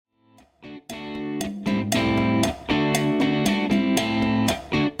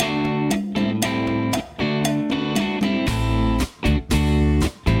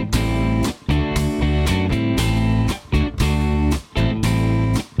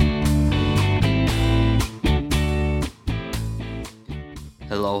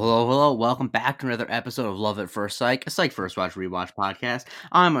Hello, hello, hello. Welcome back to another episode of Love at First Psych, a Psych First Watch Rewatch podcast.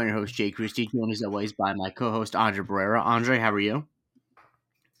 I'm your host, Jay Christie, joined as always by my co-host, Andre Barrera. Andre, how are you?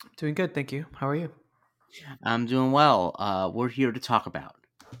 Doing good, thank you. How are you? I'm doing well. We're here to talk about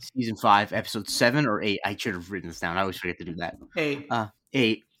Season 5, Episode 7 or 8. I should have written this down. I always forget to do that. Hey.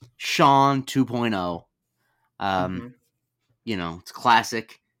 8, Shawn 2.0. Mhm. It's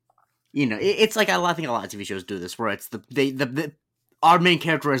classic. It's like I think a lot of TV shows do this, where it's our main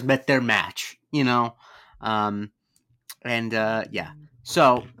character has met their match, yeah.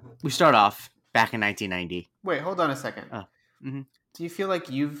 So we start off back in 1990. Wait, hold on a second. Mhm. Do you feel like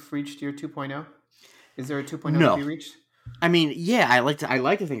you've reached your 2.0? Is there a 2.0 that No, you reached? I mean, yeah, I like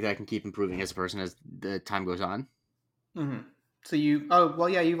to think that I can keep improving as a person as the time goes on. Mm-hmm. So you've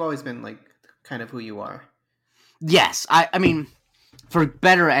always been like kind of who you are. Yes, I mean, for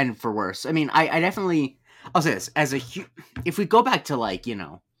better and for worse. I mean, I definitely, I'll say this, if we go back to I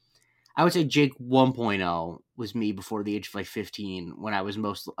would say Jake 1.0 was me before the age of 15, when I was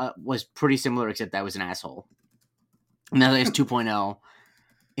was pretty similar, except I was an asshole. Now that 2.0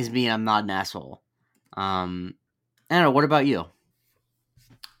 is me and I'm not an asshole. I don't know, what about you?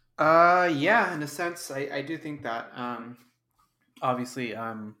 Yeah, in a sense, I do think that. Obviously,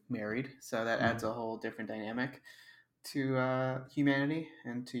 I'm married, so that adds a whole different dynamic to humanity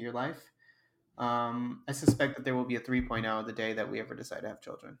and to your life. I suspect that there will be a 3.0 the day that we ever decide to have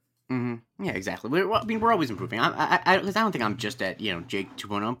children. Mm-hmm. Yeah, exactly. We're always improving. Because I don't think I'm just at Jake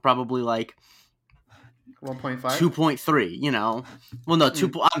 2.0. Probably like 1.5? 2.3. Well,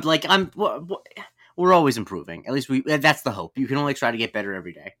 no, we're always improving. At least that's the hope. You can only try to get better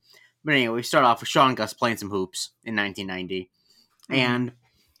every day. But anyway, we start off with Shawn and Gus playing some hoops in 1990, and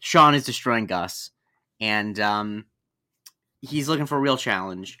Shawn is destroying Gus, and he's looking for a real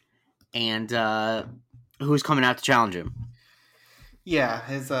challenge, and who's coming out to challenge him? Yeah,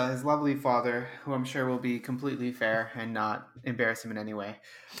 his lovely father, who I'm sure will be completely fair and not embarrass him in any way.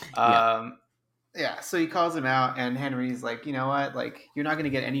 Yeah, so he calls him out, and Henry's like, you know what? Like, you're not going to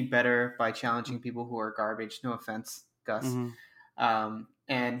get any better by challenging people who are garbage. No offense, Gus. Mm-hmm.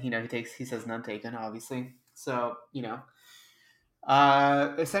 And he says none taken, obviously. So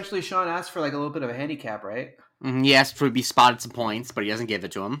essentially, Shawn asked for like a little bit of a handicap, right? Mm-hmm. He asked to be spotted some points, but he doesn't give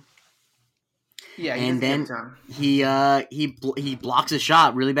it to him. Yeah, he And doesn't give then it to him. he blocks a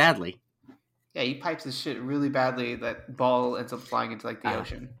shot really badly. Yeah, he pipes his shit really badly. That ball ends up flying into like the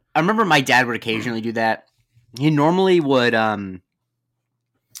ocean. I remember my dad would occasionally do that. He normally would not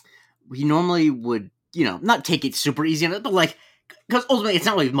take it super easy on it, but like, because ultimately it's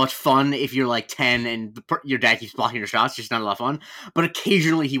not really much fun if you're like 10 and your dad keeps blocking your shots. It's just not a lot of fun. But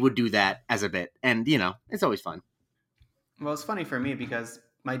occasionally he would do that as a bit, and it's always fun. Well, it's funny for me because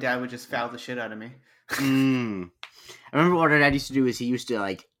my dad would just foul the shit out of me. I remember what our dad used to do is he used to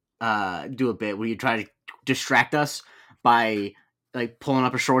like do a bit where you try to distract us by like pulling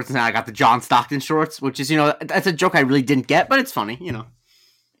up his shorts, and I got the John Stockton shorts, which is that's a joke I really didn't get, but it's funny.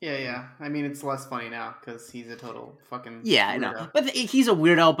 Yeah. I mean, it's less funny now because he's a total fucking Yeah, weirdo. I know, but he's a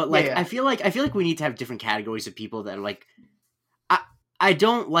weirdo. But like, Yeah. I feel like we need to have different categories of people that are like. I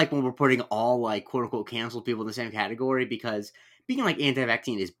don't like when we're putting all like quote unquote canceled people in the same category, because being like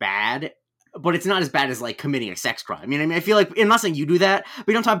anti-vaccine is bad, but it's not as bad as like committing a sex crime. I feel like, I'm not saying you do that,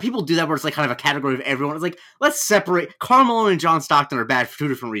 but sometimes people do that where it's like kind of a category of everyone. It's like, let's separate. Carmelo and John Stockton are bad for two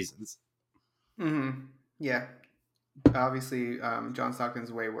different reasons. Mm-hmm. Yeah. Obviously, John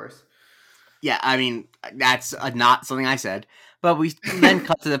Stockton's way worse. Yeah, I mean, that's not something I said. But we then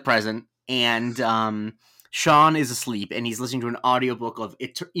cut to the present, and Shawn is asleep, and he's listening to an audiobook of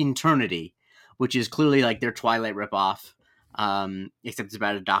Eternity, which is clearly like their Twilight ripoff, except it's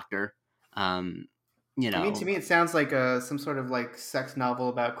about a doctor. I mean, to me, it sounds like some sort of like sex novel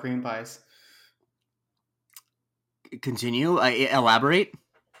about cream pies. Continue. Elaborate.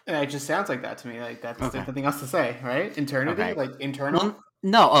 It just sounds like that to me. Like there's nothing else to say, right? Eternity, Okay. like internal. Well,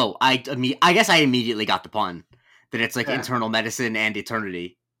 no. Oh, I guess I immediately got the pun that it's like internal medicine and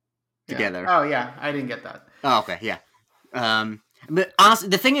eternity together. Yeah. Oh yeah, I didn't get that. Oh, okay, yeah. But honestly,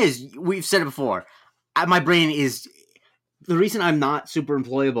 the thing is, we've said it before. My brain is the reason I'm not super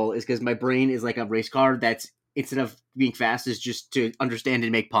employable is because my brain is like a race car that's, instead of being fast, is just to understand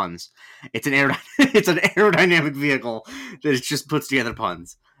and make puns. It's an aerodynamic vehicle that it just puts together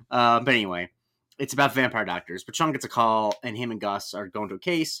puns. But anyway, it's about vampire doctors. But Shawn gets a call, and him and Gus are going to a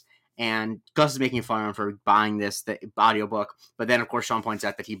case, and Gus is making fun of him for buying the audiobook. But then, of course, Shawn points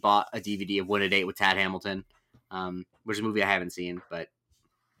out that he bought a DVD of Win a Date with Tad Hamilton, which is a movie I haven't seen. But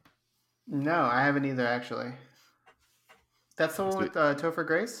no, I haven't either, actually. That's the one with Topher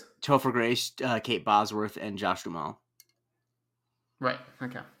Grace? Topher Grace, Kate Bosworth, and Josh Duhamel. Right.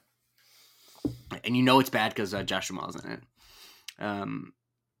 Okay. And you know it's bad because Josh Jamal's in it.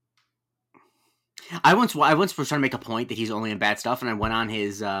 I once was trying to make a point that he's only in bad stuff, and I went on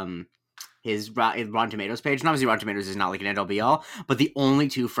his Rotten Tomatoes page. And obviously, Rotten Tomatoes is not like an end all be all, but the only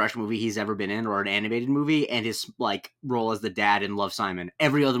two fresh movie he's ever been in are an animated movie and his like role as the dad in Love, Simon.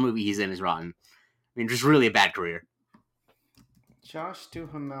 Every other movie he's in is rotten. I mean, just really a bad career. Josh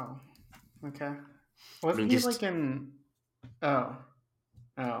Duhamel. Okay. I Wasn't mean, he just like in? Oh.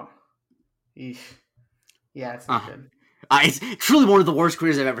 Oh. Eesh. Yeah, it's not good. it's truly one of the worst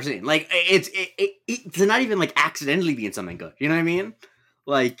careers I've ever seen. Like it's not even like accidentally being something good. You know what I mean?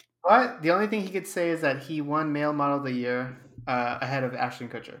 Like, But the only thing he could say is that he won Male Model of the Year ahead of Ashton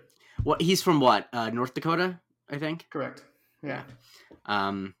Kutcher. what he's from? What North Dakota, I think. Correct. Yeah.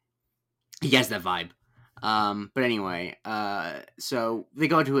 He has that vibe. But anyway, so they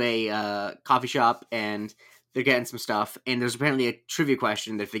go to a coffee shop and they're getting some stuff, and there's apparently a trivia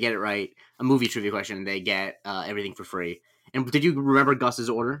question that if they get it right, a movie trivia question, they get everything for free. And did you remember Gus's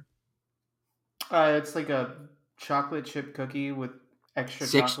order? It's like a chocolate chip cookie with extra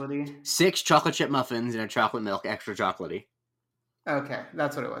chocolatey. 6 chocolate chip muffins and a chocolate milk extra chocolatey. Okay,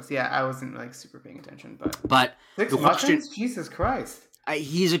 that's what it was. Yeah, I wasn't like super paying attention, but 6 the muffins? question, Jesus Christ!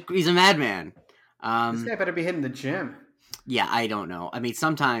 he's a madman. This guy better be hitting the gym. Yeah, I don't know. I mean,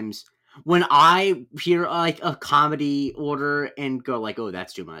 sometimes when I hear like a comedy order and go like, "Oh,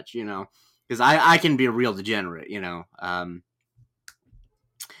 that's too much," you know, because I can be a real degenerate, you know.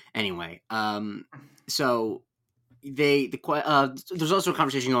 Anyway, so there's also a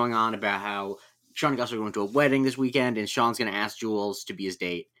conversation going on about how Shawn and Gus are going to a wedding this weekend, and Shawn's going to ask Jules to be his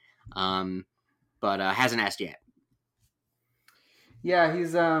date, but hasn't asked yet. Yeah,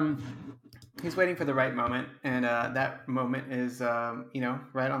 he's waiting for the right moment, and that moment is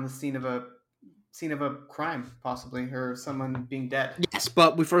right on the scene of a crime, possibly, or someone being dead. Yes,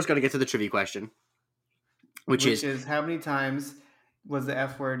 but we first got to get to the trivia question, which is how many times was the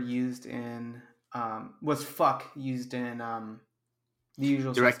F word used in was fuck used in The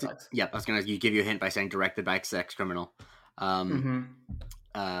Usual Suspects? Yeah, I was gonna give you a hint by saying directed by a sex criminal.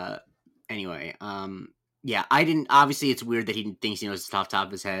 Anyway, yeah, I didn't. Obviously, it's weird that he thinks he knows the top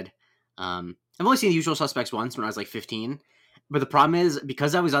of his head. I've only seen The Usual Suspects once when I was like 15, but the problem is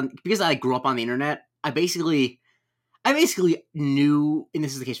because I grew up on the internet. I basically knew, and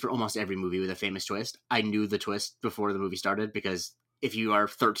this is the case for almost every movie with a famous twist. I knew the twist before the movie started because if you are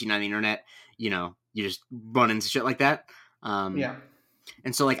 13 on the internet, you know, you just run into shit like that. Yeah.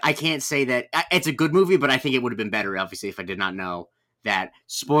 And so, like, I can't say that it's a good movie, but I think it would have been better, obviously, if I did not know that.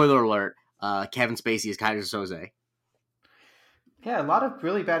 Spoiler alert: Kevin Spacey is Kaiser Soze. Yeah, a lot of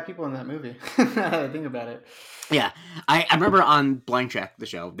really bad people in that movie. I think about it. Yeah, I remember on Blank Check, the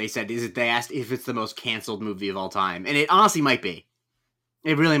show, they said they asked if it's the most canceled movie of all time, and it honestly might be.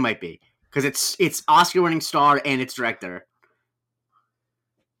 It really might be because it's Oscar-winning star and its director.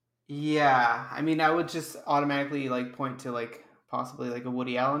 Yeah, I mean, I would just automatically like point to like possibly like a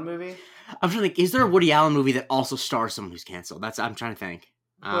Woody Allen movie. I'm trying to think, is there a Woody Allen movie that also stars someone who's canceled? I'm trying to think.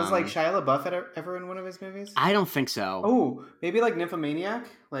 Was like Shia LaBeouf ever in one of his movies? I don't think so. Oh, maybe like Nymphomaniac,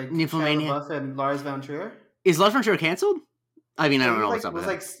 like Shia LaBeouf and Lars von Trier. Is Lars von Trier canceled? I mean, I don't know what's up with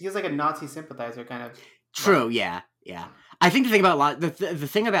that. He was like a Nazi sympathizer, kind of. True. Yeah. I think the thing about the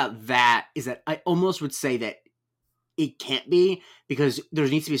thing about that is that I almost would say that it can't be because there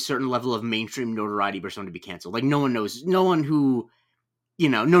needs to be a certain level of mainstream notoriety for someone to be canceled. Like no one who, you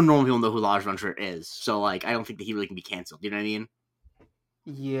know, no normal people know who Lars von Trier is. So like, I don't think that he really can be canceled. You know what I mean?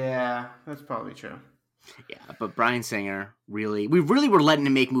 Yeah, that's probably true. Yeah, but Bryan Singer we really were letting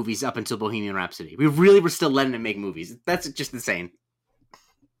him make movies up until Bohemian Rhapsody. We really were still letting him make movies. That's just insane.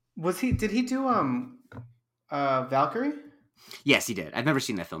 Did he do Valkyrie? Yes, he did. I've never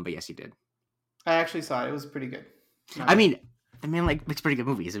seen that film, but yes, he did. I actually saw it. It was pretty good. I mean, like makes pretty good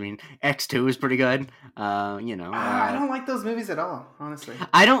movies. I mean, X2 is pretty good. You know, I don't like those movies at all, honestly.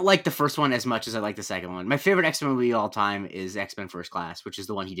 I don't like the first one as much as I like the second one. My favorite X-Men movie of all time is X-Men First Class, which is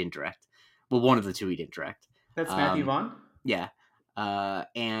the one he didn't direct. Well, one of the two he didn't direct. That's Matthew Vaughn? Yeah.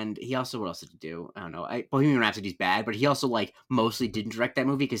 And he also, what else did he do? I don't know. Bohemian Rhapsody's bad, but he also like mostly didn't direct that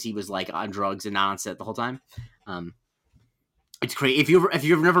movie because he was like on drugs and not on set the whole time. It's crazy. If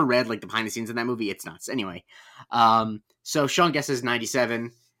you've never read like the behind the scenes in that movie, it's nuts. Anyway, so Shawn guesses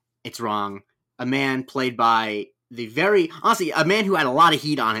 97. It's wrong. A man played by honestly, a man who had a lot of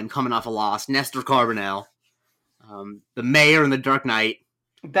heat on him coming off a loss, Nestor Carbonell, the mayor in The Dark Knight.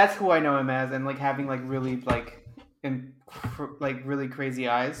 That's who I know him as, and like having like really like really crazy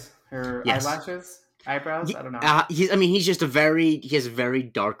eyes or eyelashes. eyebrows. I don't know. He's just he has a very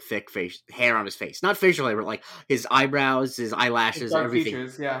dark, thick face hair on his face. Not facial hair, but like his eyebrows, his It's eyelashes, dark everything.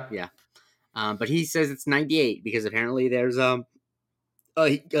 features. Yeah. Yeah. But he says it's 98 because apparently there's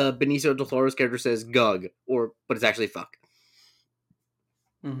Benicio del Toro's character says "gug" but it's actually "fuck."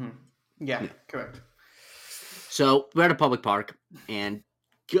 Mm-hmm. Yeah. Yeah. Correct. So we're at a public park, and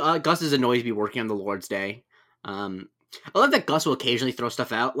Gus is annoyed to be working on the Lord's Day. I love that Gus will occasionally throw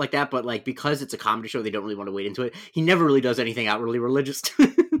stuff out like that, but like because it's a comedy show, they don't really want to wade into it. He never really does anything outwardly religious.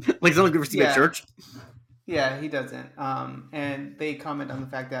 Like it's not like we ever seen at Yeah. church. Yeah, he doesn't. And they comment on the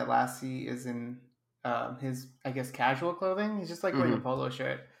fact that Lassie is in his, I guess, casual clothing. He's just like wearing a Mm-hmm. polo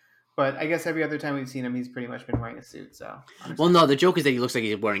shirt. But I guess every other time we've seen him, he's pretty much been wearing a suit. So, Well, no, the joke is that he looks like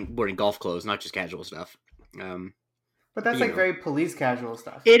he's wearing golf clothes, not just casual stuff. but that's You like know, very police casual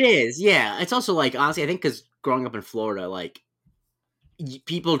stuff. it is. Yeah, it's also like honestly, I think because growing up in Florida, like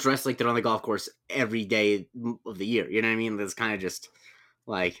people dress like they're on the golf course every day of the year. You know what I mean? That's kind of just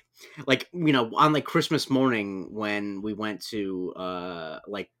like on like Christmas morning when we went to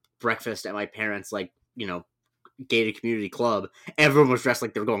like breakfast at my parents' like gated community club, everyone was dressed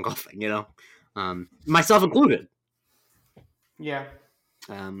like they were going golfing. Myself included. Yeah.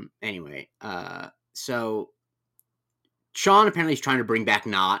 Anyway, so Shawn apparently is trying to bring back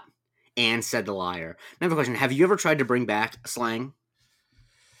not and said the liar. I have a question. Have you ever tried to bring back slang?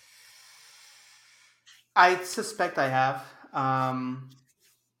 I suspect I have.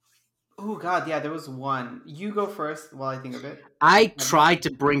 Oh, God. Yeah, there was one. You go first while I think of it. I tried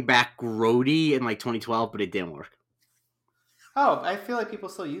to bring back Grody in like 2012, but it didn't work. Oh, I feel like people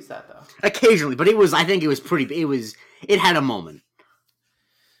still use that, though. Occasionally, but I think it was pretty, it had a moment.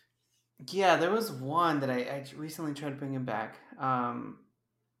 Yeah, there was one that I recently tried bringing back.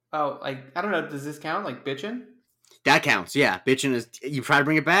 Like, I don't know. Does this count? Like, bitchin'? That counts, yeah. Bitchin' is, you try to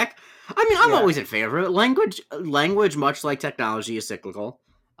bring it back? I mean, I'm Yeah. always in favor of it. Language, much like technology, is cyclical.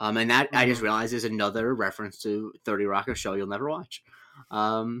 And that, I just realized, is another reference to 30 Rock, a show you'll never watch.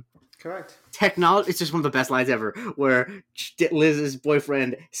 Correct. Technology, it's just one of the best lines ever, where Liz's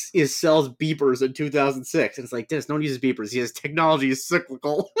boyfriend sells beepers in 2006. And it's like, this, no one uses beepers. He says, technology is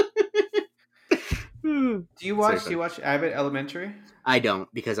cyclical. Do you watch Abbott Elementary? I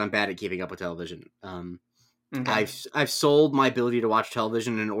don't, because I'm bad at keeping up with television. Okay. I've sold my ability to watch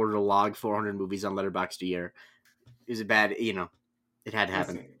television in order to log 400 movies on Letterboxd a year. Is it bad? It had to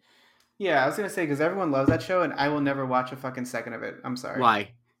happen. Yeah, I was gonna say because everyone loves that show, and I will never watch a fucking second of it. I'm sorry.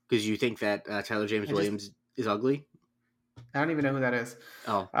 Why? Because you think that Tyler James Williams is ugly? I don't even know who that is.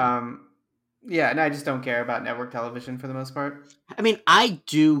 Oh. Yeah, and I just don't care about network television for the most part. I mean, I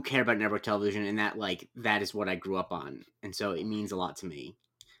do care about network television, and that is what I grew up on, and so it means a lot to me.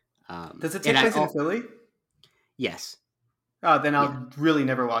 Does it take place in Philly? Yes. Oh, then I'll really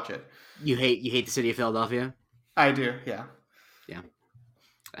never watch it. You hate the city of Philadelphia? I do. Yeah. Yeah.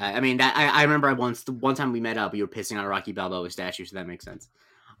 I mean, that I remember the one time we met up, you were pissing on a Rocky Balboa statue, so that makes sense.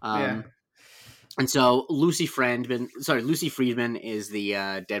 Yeah. And so Lucy Friedman is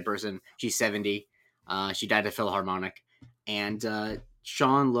the dead person. She's 70. She died at Philharmonic, and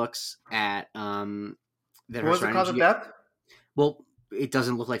Shawn looks at what was the cause of death? Well, it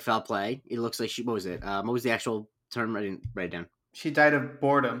doesn't look like foul play. It looks like what was it? What was the actual term? I didn't write it down. She died of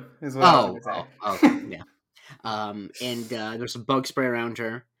boredom. Is what I was going to say. Okay, yeah. And there's some bug spray around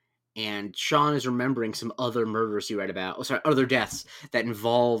her, and Shawn is remembering some other murders he read about. Other deaths that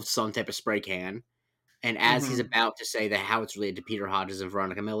involved some type of spray can. And as he's about to say how it's related to Peter Hodges and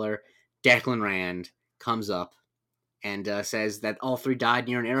Veronica Miller, Declan Rand comes up and says that all three died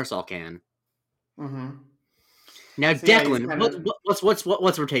near an aerosol can. Mm-hmm. Now, so Declan,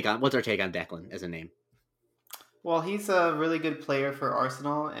 what's our take on Declan as a name? Well, he's a really good player for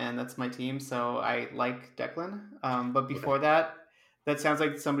Arsenal, and that's my team, so I like Declan. But before that sounds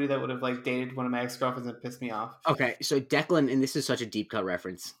like somebody that would have like dated one of my ex-girlfriends and pissed me off. Okay, so Declan, and this is such a deep cut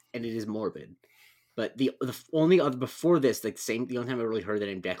reference, and it is morbid. But the only other before this, the only time I really heard the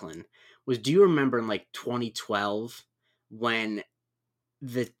name Declan was, do you remember in like 2012 when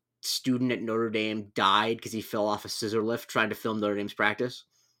the student at Notre Dame died because he fell off a scissor lift trying to film Notre Dame's practice?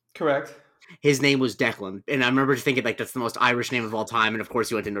 Correct. His name was Declan, and I remember thinking like that's the most Irish name of all time, and of course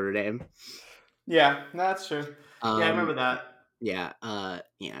he went to Notre Dame. Yeah, that's true. Yeah, I remember that. Yeah,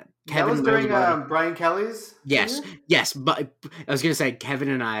 yeah. Kevin, that was during Brian Kelly's. Yes. But I was gonna say Kevin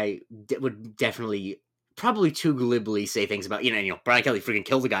and I would definitely, probably too glibly, say things about Brian Kelly freaking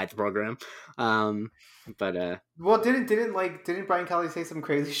killed the guy at the program. But well, didn't Brian Kelly say some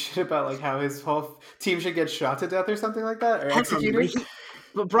crazy shit about like how his whole team should get shot to death or something like that, or executed?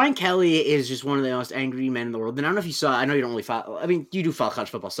 But Brian Kelly is just one of the most angry men in the world. And I don't know if you saw. I know you don't really follow. I mean, you do follow college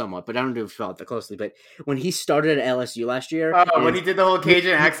football somewhat, but I don't know if you follow it that closely. But when he started at LSU last year, Oh, when and he did the whole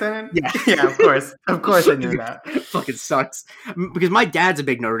Cajun accent? yeah, Yeah, of course, I knew that. fucking sucks. Because my dad's a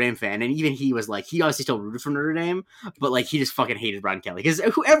big Notre Dame fan, and even he was like, he obviously still rooted for Notre Dame, but like he just fucking hated Brian Kelly because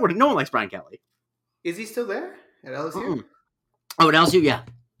no one likes Brian Kelly. Is he still there at LSU? Oh, at LSU, yeah.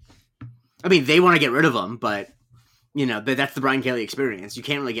 I mean, they want to get rid of him, but that's the Brian Kelly experience. You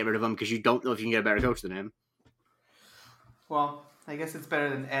can't really get rid of him because you don't know if you can get a better coach than him. Well, I guess it's better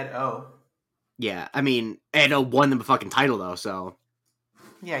than Ed O. Yeah, I mean, Ed O won the fucking title though, so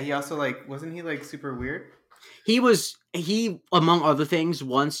yeah. He also wasn't he super weird? He among other things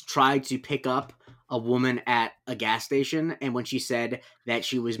once tried to pick up a woman at a gas station, and when she said that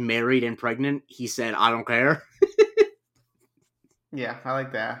she was married and pregnant, he said, "I don't care." Yeah, I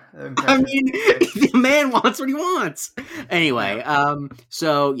like that. I mean, the man wants what he wants. Anyway,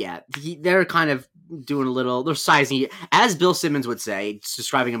 so yeah, they're kind of doing a little. They're sizing, as Bill Simmons would say,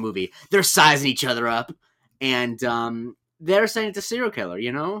 describing a movie. They're sizing each other up, and they're saying it's a serial killer.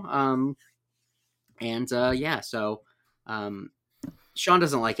 Yeah. So, Shawn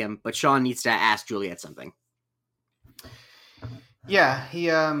doesn't like him, but Shawn needs to ask Juliet something. Yeah,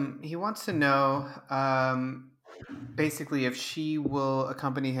 he wants to know. Basically, if she will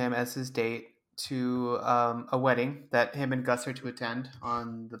accompany him as his date to a wedding that him and Gus are to attend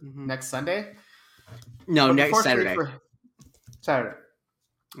on the next Sunday. No, but next Saturday. Saturday.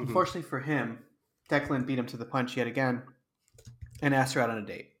 Mm-hmm. Unfortunately for him, Declan beat him to the punch yet again and asked her out on a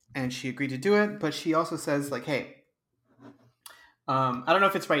date. And she agreed to do it, but she also says, hey, I don't know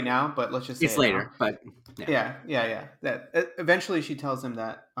if it's right now, but let's just say it's later. Now. But yeah. That eventually she tells him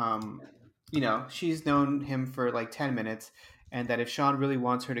that she's known him for 10 minutes, and that if Shawn really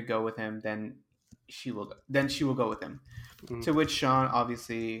wants her to go with him, then she will go with him. Mm-hmm. To which Shawn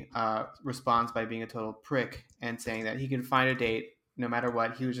obviously responds by being a total prick and saying that he can find a date no matter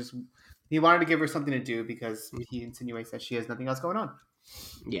what. He wanted to give her something to do because he insinuates that she has nothing else going on.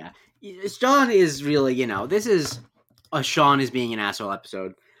 Yeah. Shawn is really, this is a Shawn is being an asshole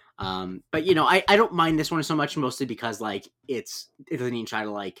episode. But I don't mind this one so much, mostly because it doesn't even try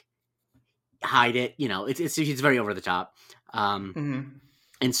to hide it. It's very over the top. And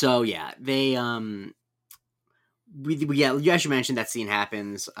so yeah, they you actually mentioned that scene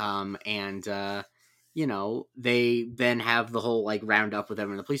happens, and they then have the whole round up with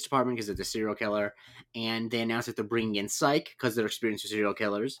them in the police department because it's a serial killer, and they announce that they're bringing in Psych because they're experienced with serial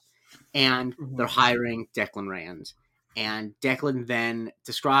killers, and they're hiring Declan Rand. And Declan then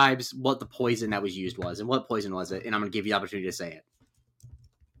describes what the poison that was used was, and what poison was it, and I'm going to give you the opportunity to say it.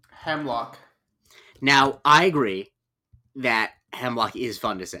 Hemlock. Now, I agree that hemlock is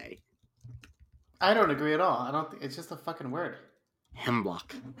fun to say. I don't agree at all. I don't think it's just a fucking word.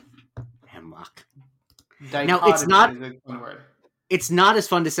 Hemlock. Dichotomy now, it's not is a fun word. It's not as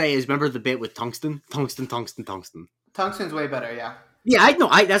fun to say as remember the bit with tungsten. Tungsten's way better, yeah. Yeah, I know.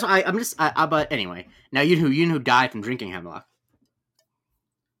 That's why I'm just. But anyway, now you know who died from drinking hemlock.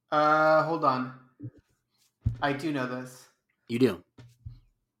 Hold on. I do know this. You do.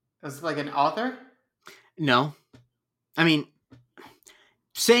 Is it an author? No, I mean,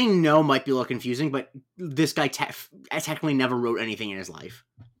 saying no might be a little confusing, but this guy technically never wrote anything in his life.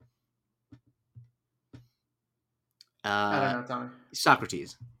 I don't know, tell me.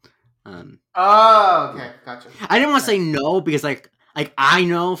 Socrates. Oh, okay, gotcha. I didn't want to say no because I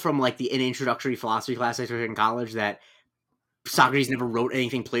know from an introductory philosophy class I took in college that Socrates never wrote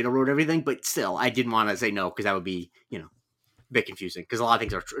anything. Plato wrote everything, but still, I didn't want to say no because that would be a bit confusing because a lot of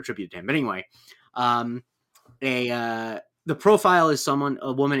things are attributed to him. But anyway, the profile is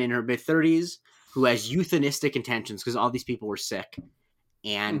a woman in her mid-30s who has euthanistic intentions because all these people were sick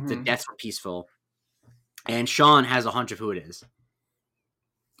and the deaths were peaceful. And Shawn has a hunch of who it is.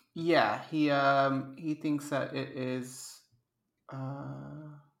 Yeah, he thinks that it is.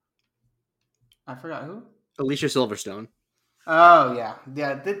 I forgot who. Alicia Silverstone. Oh yeah.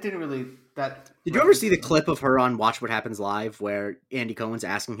 That didn't really. Did you ever see the clip of her on Watch What Happens Live where Andy Cohen's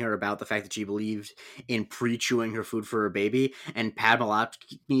asking her about the fact that she believed in pre-chewing her food for her baby, and Padma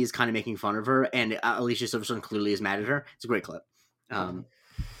Lakshmi is kind of making fun of her, and Alicia Silverstone clearly is mad at her? It's a great clip.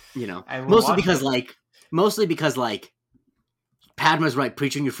 Mostly because Padma's right,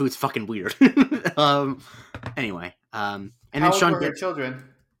 pre-chewing your food's fucking weird. Anyway, and then Shawn gets children.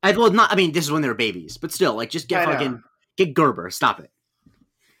 This is when they were babies, but still, just get Gerber. Stop it.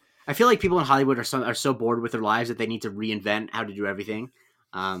 I feel like people in Hollywood are so bored with their lives that they need to reinvent how to do everything.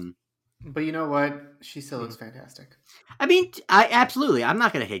 But you know what? She still looks fantastic. I absolutely. I'm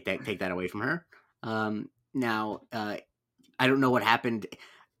not going to take that away from her. Now, I don't know what happened.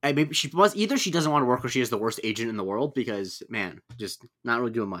 Maybe she doesn't want to work or she is the worst agent in the world because man, just not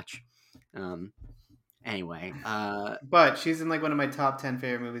really doing much. Anyway, But she's in like one of my top 10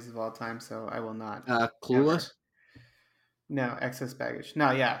 favorite movies of all time, so I will not ever. Clueless. No, excess baggage.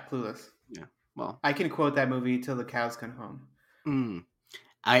 No, yeah, Clueless. Yeah. Well, I can quote that movie till the cows come home.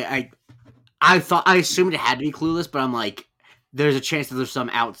 I thought I assumed it had to be Clueless, but I'm like, there's a chance that there's some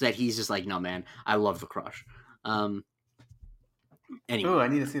outs that he's just like, no man, I love The Crush. Anyway, Ooh, I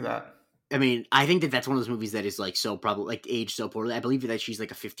need to see that. I mean, I think that that's one of those movies that is like so probably like aged so poorly. I believe that she's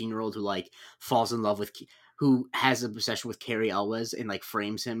like a 15-year-old who like falls in love with who has an obsession with Carrie Elwes and like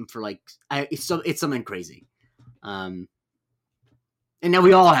frames him for like it's something crazy. And now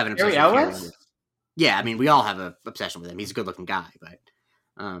we all have an obsession with Carrie Elwes. Yeah, I mean, we all have an obsession with him. He's a good-looking guy, but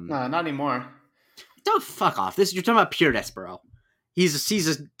no, not anymore. Don't fuck off. You're talking about Pierre Despereaux. He's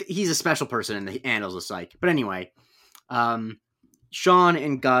a special person in the annals of Psych. But anyway, Shawn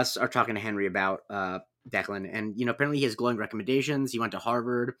and Gus are talking to Henry about Declan, and apparently he has glowing recommendations. He went to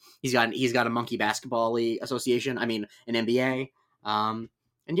Harvard. He's got a monkey basketball league association. I mean, an NBA. And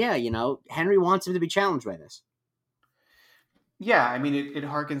yeah, Henry wants him to be challenged by this. Yeah, I mean, it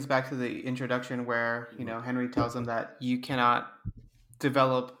harkens back to the introduction where Henry tells him that you cannot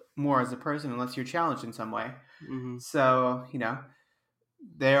develop more as a person unless you're challenged in some way. Mm-hmm. So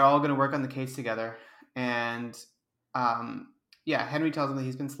they're all going to work on the case together, and Henry tells him that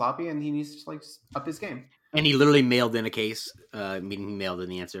he's been sloppy and he needs to like up his game. And he literally mailed in a case, meaning he mailed in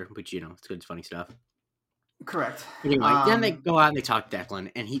the answer, which it's good, funny stuff. Correct. Anyway, then they go out and they talk to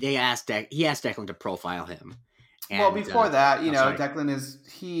Declan, and he asked Declan to profile him. And, well, before that, Declan is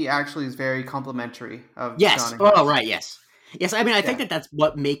actually very complimentary of yes. Shawn and Oh, right, yes. Yes, I mean, I think that that's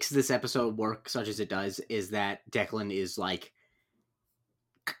what makes this episode work such as it does, is that Declan is, like,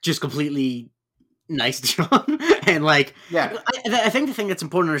 just completely nice to Shawn. And, like, yeah. I think the thing that's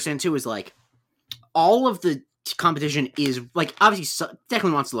important to understand, too, is, like, all of the competition is, like, obviously,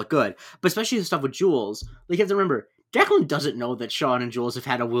 Declan wants to look good, but especially the stuff with Jules, like, you have to remember, Declan doesn't know that Shawn and Jules have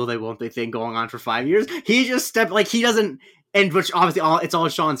had a will they won't they thing going on for 5 years. He just he doesn't, and which obviously it's all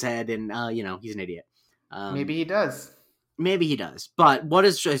Shawn's head, and, he's an idiot. Maybe he does. Maybe he does. But what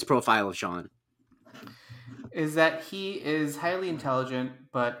is his profile of Shawn? Is that he is highly intelligent,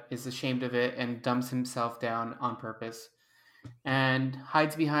 but is ashamed of it and dumbs himself down on purpose and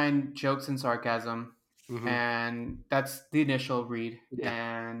hides behind jokes and sarcasm. Mm-hmm. And that's the initial read. Yeah.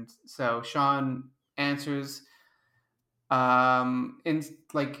 And so Shawn answers in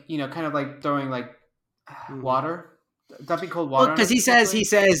like, kind of like throwing like water, dumping cold water. Because he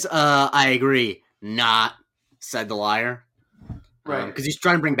says, I agree, not, said the liar. Right. Because he's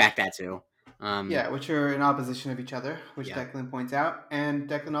trying to bring back that too. Which are in opposition of each other, which Declan points out. And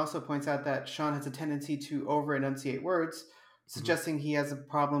Declan also points out that Shawn has a tendency to over-enunciate words, suggesting he has a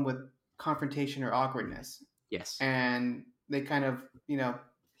problem with confrontation or awkwardness. Yes. And they kind of,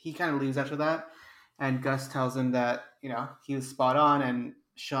 he kind of leaves after that. And Gus tells him that, he was spot on, and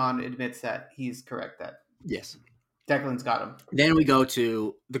Shawn admits that he's correct that. Yes. Declan's got him. Then we go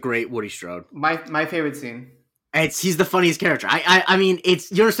to the great Woody Strode. My favorite scene. He's the funniest character. I mean,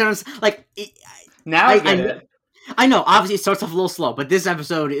 you understand? Like now I get it. I know. Obviously, it starts off a little slow, but this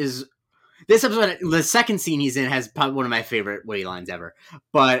episode, the second scene he's in has probably one of my favorite Woody lines ever.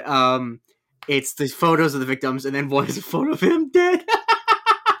 But it's the photos of the victims, and then one is a photo of him dead.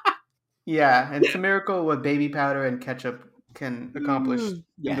 Yeah, and it's a miracle what baby powder and ketchup can accomplish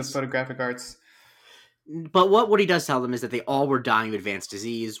in the photographic arts. But what Woody does tell them is that they all were dying of advanced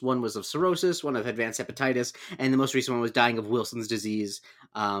disease. One was of cirrhosis, one of advanced hepatitis, and the most recent one was dying of Wilson's disease,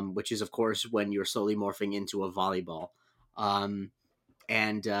 which is, of course, when you're slowly morphing into a volleyball. I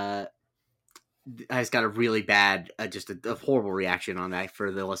just got a really bad, just a horrible reaction on that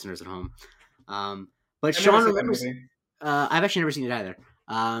for the listeners at home. But Shawn remembers. I've actually never seen it either.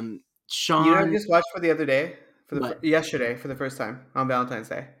 Shawn, I just watched for the other day, yesterday for the first time on Valentine's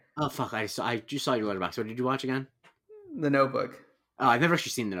Day. Oh fuck! I just saw your letterbox. What did you watch again? The Notebook. Oh, I've never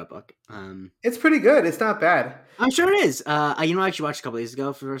actually seen The Notebook. It's pretty good. It's not bad. I'm sure it is. I actually watched a couple days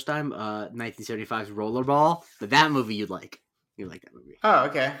ago for the first time. 1975's Rollerball. But that movie you'd like. You like that movie? Oh,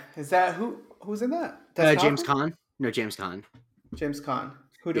 okay. Is that who's in that? James Caan. No, James Caan. James Caan.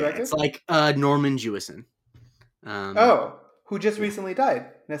 Who directed? It's like Norman Jewison. Who just recently died?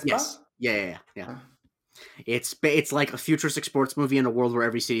 N'est-ce yes. Pas? Yeah. Oh. It's like a futuristic sports movie in a world where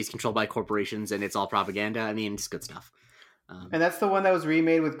every city is controlled by corporations and it's all propaganda. I mean, it's good stuff. And that's the one that was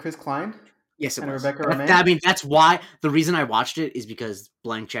remade with Chris Klein? Yes, it was. Rebecca Romijn? I mean, that's why the reason I watched it is because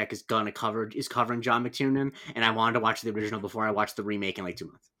Blank Check is covering John McTiernan, and I wanted to watch the original before I watched the remake in like 2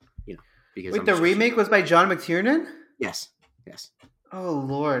 months. Because wait, the remake was by John McTiernan? Yes. Yes. Oh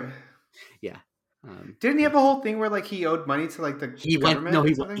Lord. Yeah. Didn't he have a whole thing where like he owed money to like the He went. government No,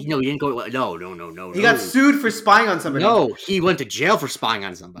 or something? no, he didn't go. No, no, no, no, He got no. sued for spying on somebody. No, he went to jail for spying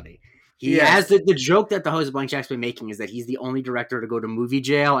on somebody. He has Yes. the joke that the host Blank Check's been making is that he's the only director to go to movie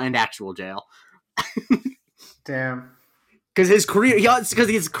jail and actual jail. Damn. Because his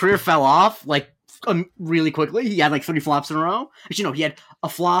career fell off like really quickly. He had like 3 flops in a row. Actually, no, he had a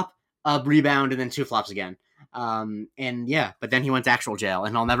flop, a rebound, and then 2 flops again. And yeah, but then he went to actual jail,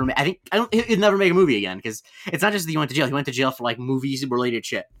 and he'll never make a movie again because it's not just that he went to jail. He went to jail for like movies related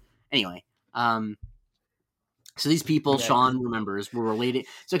shit. Anyway, so these people, Yikes. Shawn remembers, were related.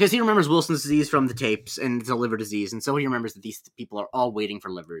 So because he remembers Wilson's disease from the tapes, and it's a liver disease, and so he remembers that these people are all waiting for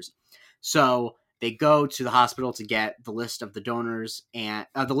livers. So they go to the hospital to get the list of the donors and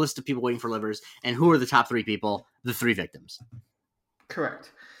the list of people waiting for livers, and who are the top 3 people? The 3 victims.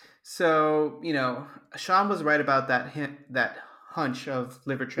 Correct. So, Shawn was right about that hunch of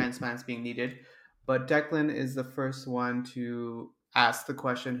liver transplants being needed, but Declan is the first one to ask the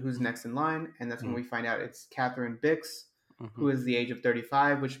question, who's next in line? And that's when we find out it's Catherine Bix, who is the age of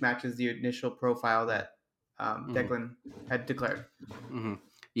 35, which matches the initial profile that Declan had declared.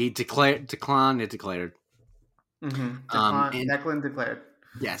 He declared. Declan declared. Declan declared.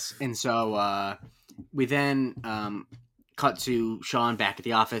 Yes, and so we then cut to Shawn back at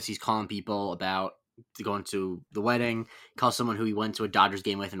the office. He's calling people about going to the wedding. He calls someone who he went to a Dodgers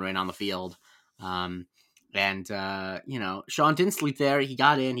game with and ran on the field. Shawn didn't sleep there. He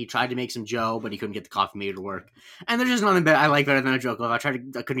got in. He tried to make some Joe, but he couldn't get the coffee maker to work. And there's just nothing I like better than a joke of I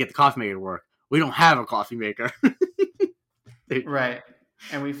couldn't get the coffee maker to work. We don't have a coffee maker. Right.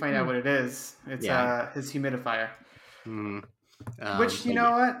 And we find out what it is. It's his humidifier. Which, you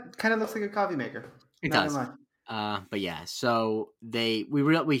know what? Kind of looks like a coffee maker. It does. But yeah, so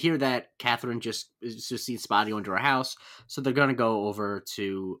we hear that Catherine just seen Spotty into her house, so they're gonna go over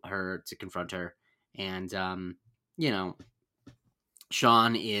to her to confront her, and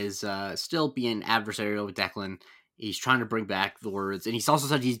Shawn is still being adversarial with Declan. He's trying to bring back the words, and he's also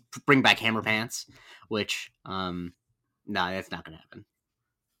said he'd bring back Hammer Pants, which that's not gonna happen.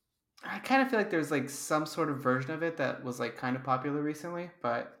 I kind of feel like there's like some sort of version of it that was like kind of popular recently,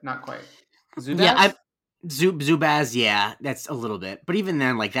 but not quite. Zubaz? Yeah, Zubaz, yeah, that's a little bit. But even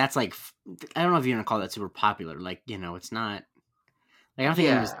then, like, that's like, I don't know if you're going to call that super popular. Like, it's not, like, I don't think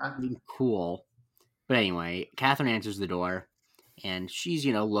it was cool. But anyway, Catherine answers the door, and she's,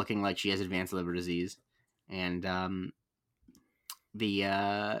 looking like she has advanced liver disease. And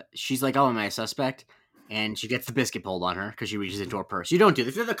she's like, oh, am I a suspect? And she gets the biscuit pulled on her because she reaches into her purse. You don't do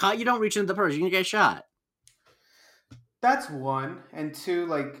this. If you're the cop, you don't reach into the purse. You're going to get shot. That's one. And two,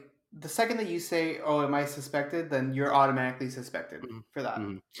 like, the second that you say, oh, am I suspected, then you're automatically suspected for that.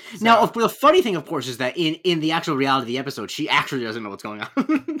 So, now, the funny thing, of course, is that in the actual reality of the episode, she actually doesn't know what's going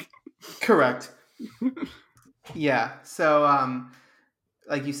on. Correct. Yeah. So,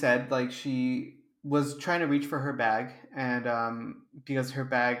 like you said, like she was trying to reach for her bag, and because her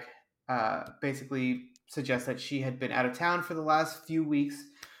bag basically suggests that she had been out of town for the last few weeks.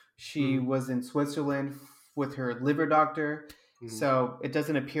 She was in Switzerland with her liver doctor. So it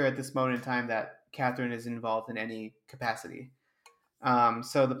doesn't appear at this moment in time that Catherine is involved in any capacity.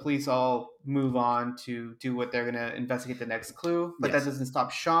 So the police all move on to do what they're going to investigate the next clue. But that doesn't stop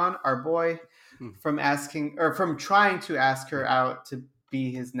Shawn, our boy, from trying to ask her out to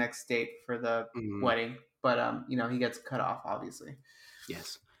be his next date for the wedding. But, he gets cut off, obviously.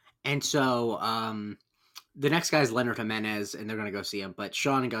 Yes. And so the next guy is Leonard Jimenez, and they're going to go see him. But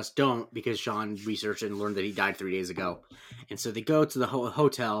Shawn and Gus don't because Shawn researched and learned that he died 3 days ago. And so they go to the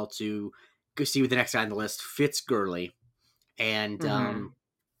hotel to go see what the next guy on the list, Fitzgerald. And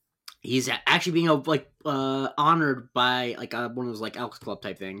he's actually being honored by like one of those like Elks Club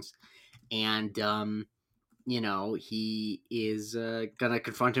type things. And he is gonna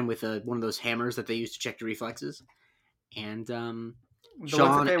confront him with one of those hammers that they use to check your reflexes. And the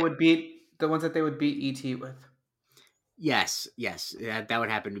ones that they would beat ET with. Yes, that would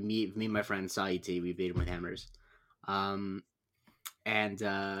happen to me. Me and my friend saw ET. We beat him with hammers.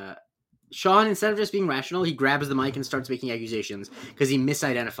 Shawn, instead of just being rational, he grabs the mic and starts making accusations because he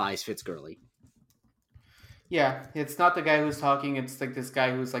misidentifies Fitzgerald. Yeah, it's not the guy who's talking. It's like this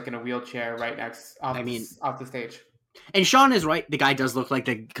guy who's like in a wheelchair right next off the stage. And Shawn is right. The guy does look like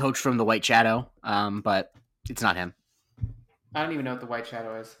the coach from The White Shadow, but it's not him. I don't even know what The White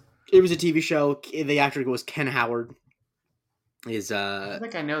Shadow is. It was a TV show. The actor was Ken Howard. I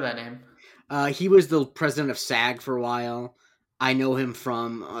think I know that name. He was the president of SAG for a while. I know him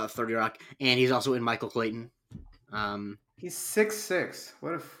from 30 Rock, and he's also in Michael Clayton. He's 6'6".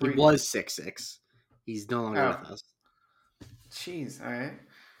 What a freak. He was 6'6". He's no longer with us. Jeez, all right.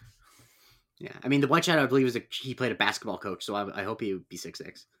 Yeah, I mean the White Shadow, I believe, he played a basketball coach, so I hope he would be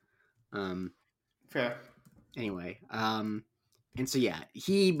 6'6". Fair. Anyway, and so yeah,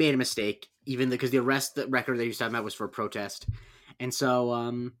 he made a mistake, even because the arrest the record that he was talking about was for a protest, and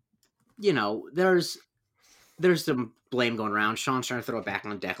so there's some blame going around. Shawn's trying to throw it back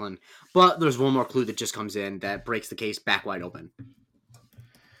on Declan, but there's one more clue that just comes in that breaks the case back wide open.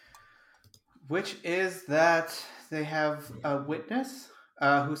 Which is that they have a witness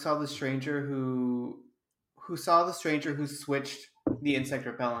who saw the stranger who switched the insect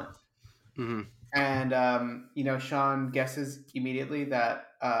repellent. Mm-hmm. And Shawn guesses immediately that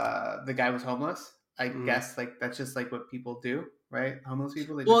the guy was homeless. I Mm-hmm. guess like that's just like what people do, right? Homeless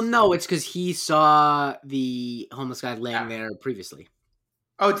people. They Well, just no, it's because he saw the homeless guy laying yeah. there previously.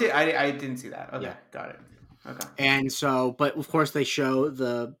 Oh, I didn't see that. Okay, Yeah. got it. Okay. And so, but of course, they show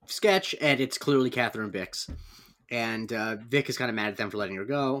the sketch, and it's clearly Catherine Bix. And Vic is kind of mad at them for letting her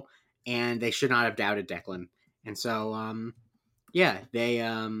go, and they should not have doubted Declan. And so, yeah, they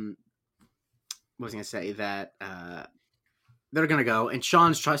was going to say that they're going to go, and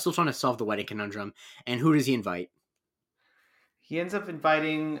Shawn's still trying to solve the wedding conundrum. And who does he invite? He ends up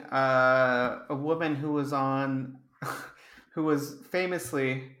inviting a woman who was on, who was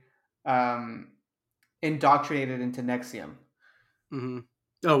famously indoctrinated into Nexium. Mm-hmm.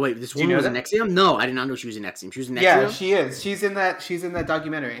 Oh wait, this Do you woman know was in that? Nexium? No, I did not know she was in Nexium. She was in Yeah, Nexium, she is. She's in that. She's in that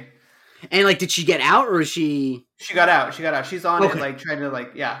documentary. and like, did she get out or is she? She got out. She got out. She's on it, Okay. like trying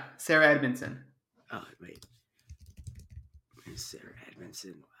to Sarah Edmondson. Oh wait, Sarah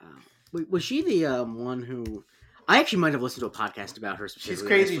Edmondson. Wow. Wait, was she the one who? I actually might have listened to a podcast about her. She's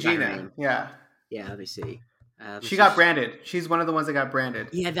Crazy Gina. Yeah. Yeah. Let me see. She got branded. She's one of the ones that got branded.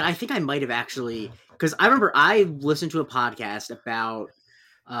 Yeah, I think I might have actually, because I remember I listened to a podcast about,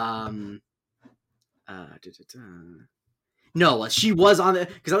 no, she was on the,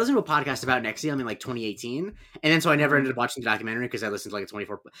 because I listened to a podcast about Nexium in like 2018, and then so I never ended up watching the documentary because I listened to like a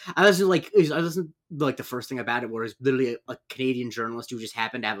 24. I listened to like the first thing about it was literally a Canadian journalist who just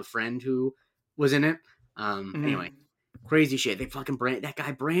happened to have a friend who was in it. Anyway, crazy shit. They fucking that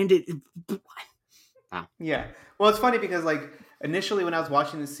guy branded. Wow. Yeah. Well, it's funny because like initially when I was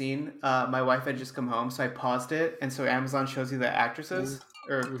watching the scene, my wife had just come home, so I paused it, and so Amazon shows you the actresses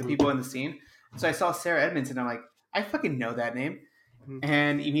or the people in the scene. So I saw Sarah Edmondson, and I'm like, I fucking know that name,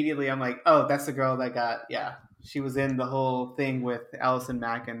 and immediately I'm like, oh, that's the girl that got she was in the whole thing with Allison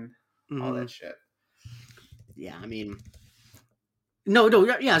Mack and all that shit. Yeah, I mean. No,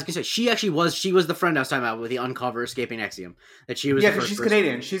 yeah, I was gonna say she was the friend I was talking about with the uncover escaping Nexium. That she was because she's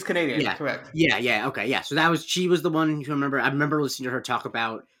Canadian. She's Canadian, yeah, correct. Yeah, okay, yeah. So she was the one who I remember listening to her talk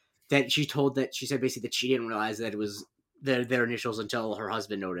about that she said basically that she didn't realize that it was their initials until her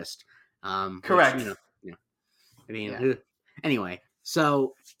husband noticed. Correct. Which, I mean, anyway,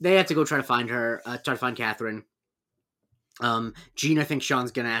 so they have to go try to find her, try to find Catherine. Gina thinks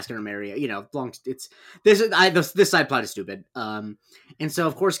Shawn's gonna ask her to marry. It's this side plot is stupid. And so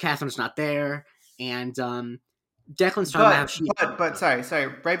of course Catherine's not there, and Declan's talking about how she. But sorry.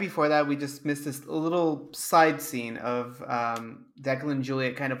 Right before that, we just missed this little side scene of Declan and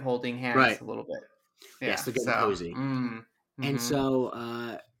Juliet kind of holding hands a little bit. Yeah, yes, they're getting cozy. And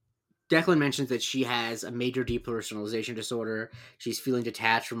so Declan mentions that she has a major depersonalization disorder. She's feeling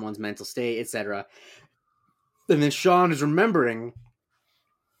detached from one's mental state, etc. And then Shawn is remembering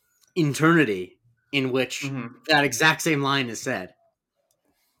eternity in which that exact same line is said.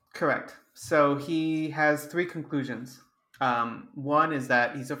 Correct. So he has 3 conclusions. One is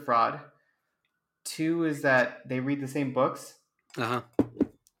that he's a fraud. 2 is that they read the same books. Uh-huh.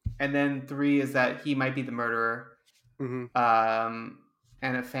 And then 3 is that he might be the murderer. And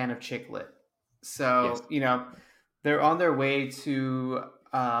a fan of chick lit. So, they're on their way to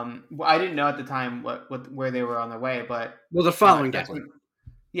I didn't know at the time where they were on their way, but they're following Declan.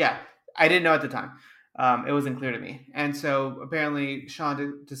 Yeah, I didn't know at the time. It wasn't clear to me. And so apparently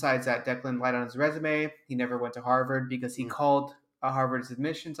Shawn decides that Declan lied on his resume. He never went to Harvard because he called Harvard's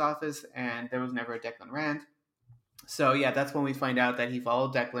admissions office and there was never a Declan Rand. So yeah, that's when we find out that he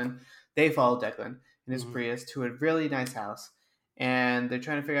followed Declan. They followed Declan in his Prius to a really nice house. And they're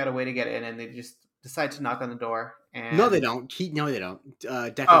trying to figure out a way to get in, and they just decide to knock on the door. And no, they don't.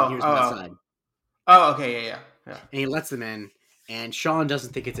 Declan hears them outside. Oh, okay, yeah. And he lets them in, and Shawn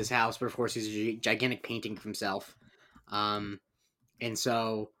doesn't think it's his house, but of course he's a gigantic painting of himself. And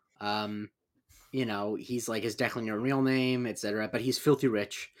so, he's like, is Declan your real name, etc. But he's filthy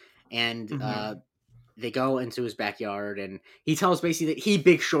rich, and they go into his backyard, and he tells basically that he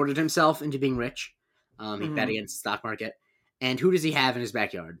big shorted himself into being rich. He bet against the stock market. And who does he have in his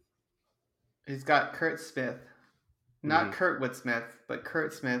backyard? He's got Kurt Smith. not Kurtwood Smith, but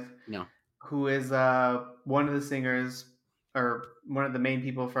Kurt Smith, No. who is one of the singers or one of the main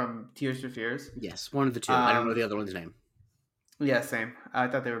people from Tears for Fears. Yes, one of the two. I don't know the other one's name. Yeah, same. I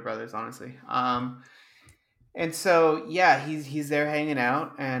thought they were brothers, honestly. And so, yeah, he's there hanging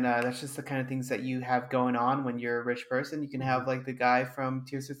out, and that's just the kind of things that you have going on when you're a rich person. You can have like the guy from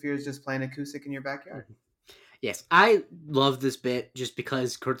Tears for Fears just playing acoustic in your backyard. Yes, I love this bit just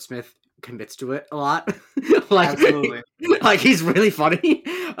because Kurt Smith commits to it a lot. Like, absolutely, like he's really funny.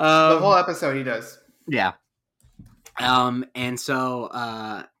 The whole episode he does. Yeah. And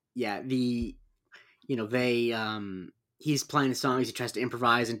so yeah, he's playing the songs, he tries to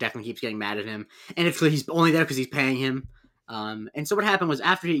improvise, and Declan keeps getting mad at him. And it's he's only there because he's paying him. And so what happened was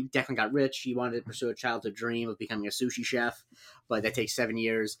after Declan got rich, he wanted to pursue a childhood dream of becoming a sushi chef, but that takes 7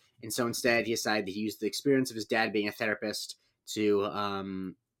 years. And so instead, he decided to use the experience of his dad being a therapist to,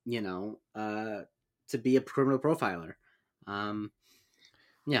 to be a criminal profiler.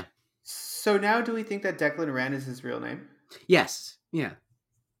 Yeah. So now, do we think that Declan Rand is his real name? Yes. Yeah.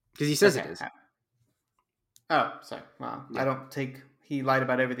 Because he says it is. Oh, sorry. Wow. Yeah. I don't think he lied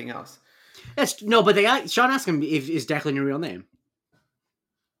about everything else. Yes, no, but Shawn asked him if is Declan your real name.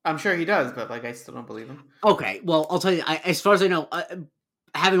 I'm sure he does, but I still don't believe him. Okay, well, I'll tell you. As far as I know,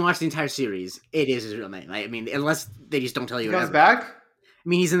 having watched the entire series, it is his real name. I mean, unless they just don't tell you. He comes back. I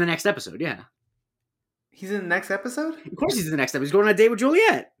mean, he's in the next episode. Yeah, he's in the next episode. Of course, he's in the next episode. He's going on a date with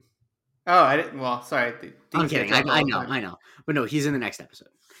Juliet. Oh, I didn't. Well, sorry. I'm kidding. I know, but no, he's in the next episode.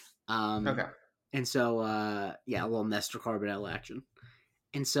 Okay. And so, yeah, a little Nestor Carbonell action.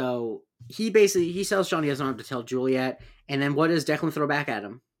 And so he tells Shawn he doesn't have to tell Juliet. And then what does Declan throw back at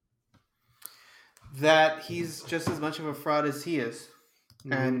him? That he's just as much of a fraud as he is.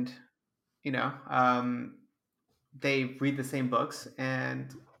 Mm-hmm. And, they read the same books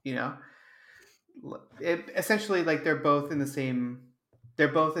and, essentially like they're both in the same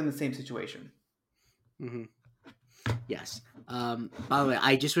situation. Mm-hmm. Yes. By the way,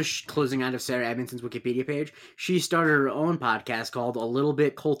 I just was closing out of Sarah Edmonton's Wikipedia page. She started her own podcast called A Little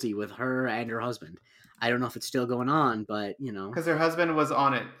Bit Culty with her and her husband. I don't know if it's still going on, but because her husband was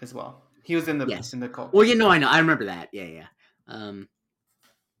on it as well. He was in the cult. Well, I know. I remember that. Yeah.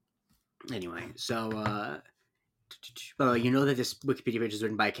 Anyway, so you know that this Wikipedia page is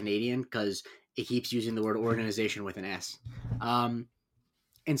written by a Canadian because it keeps using the word organization with an S. And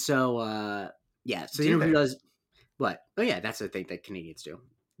so yeah. So the interview does. What? Oh yeah, that's the thing that Canadians do.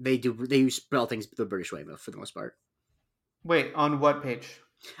 They spell things the British way for the most part. Wait, on what page?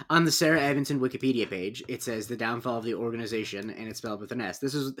 On the Sarah Edmonton Wikipedia page, it says the downfall of the organization, and it's spelled with an S.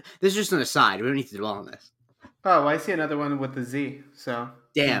 This is just an aside. We don't need to dwell on this. Oh, I see another one with the Z. So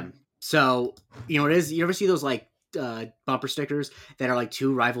damn. So you know what it is? You ever see those like bumper stickers that are like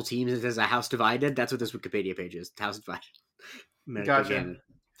two rival teams? It says a house divided. That's what this Wikipedia page is. House divided. Gotcha.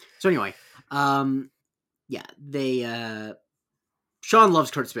 So anyway, yeah, they Shawn loves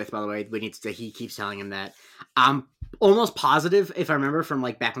Kurt Smith, by the way. He keeps telling him that. I'm almost positive, if I remember from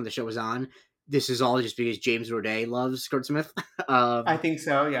like back when the show was on, this is all just because James Roday loves Kurt Smith. I think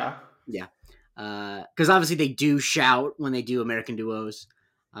so, yeah. Yeah. Because obviously they do shout when they do American duos.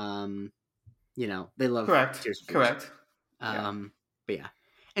 They love correct. But yeah.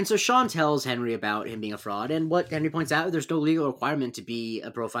 And so Shawn tells Henry about him being a fraud, and what Henry points out, there's no legal requirement to be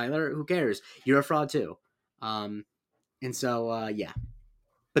a profiler. Who cares? You're a fraud too. And so, yeah.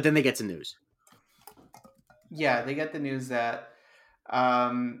 But then they get some news. Yeah, they get the news that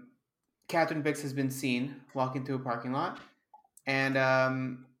Catherine Bix has been seen walking through a parking lot.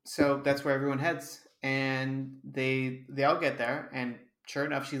 And so that's where everyone heads. And they all get there. And sure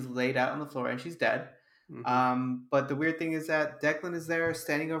enough, she's laid out on the floor and she's dead. Mm-hmm. But the weird thing is that Declan is there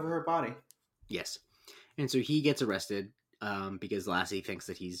standing over her body. Yes. And so he gets arrested because Lassie thinks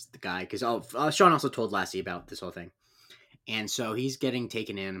that he's the guy. Because Shawn also told Lassie about this whole thing. And so he's getting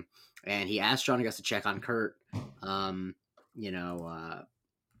taken in. And he asks Shawn to check on Kurt. But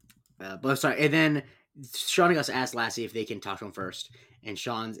sorry. And then Shawn asks Lassie if they can talk to him first. And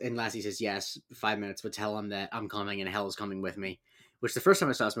Lassie says yes, 5 minutes, but tell him that I'm coming and hell is coming with me. Which the first time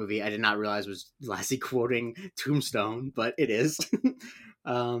I saw this movie, I did not realize was Lassie quoting Tombstone, but it is.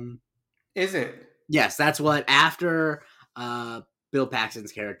 Is it? Yes, that's what, after Bill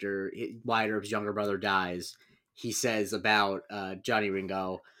Paxton's character, Wyatt Earp's younger brother, dies, he says about Johnny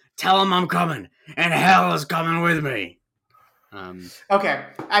Ringo, tell him I'm coming, and hell is coming with me. Okay,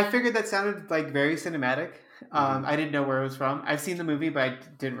 I figured that sounded like very cinematic. I didn't know where it was from. I've seen the movie, but I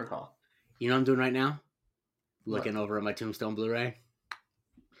didn't recall. You know what I'm doing right now? Looking over at my Tombstone Blu-ray.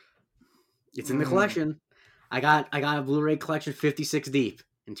 It's in the collection. I got a Blu-ray collection 56 deep,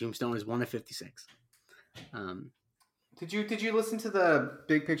 and Tombstone is one of 56. Did you listen to the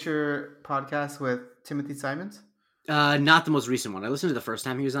Big Picture podcast with Timothy Simons? Not the most recent one. I listened to the first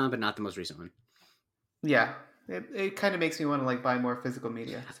time he was on, but not the most recent one. Yeah, it kind of makes me want to like buy more physical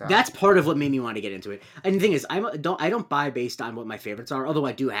media. So That's part of what made me want to get into it. And the thing is, I don't buy based on what my favorites are. Although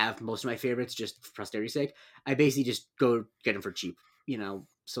I do have most of my favorites, just for posterity's sake. I basically just go get them for cheap.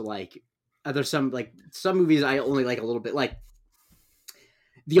 So like, there's some movies I only like a little bit. Like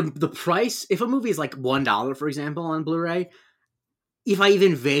the price. If a movie is like $1, for example, on Blu-ray, if I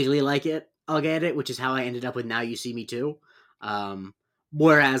even vaguely like it, I'll get it. Which is how I ended up with Now You See Me Too.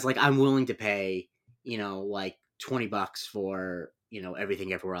 Whereas like I'm willing to pay, like $20 for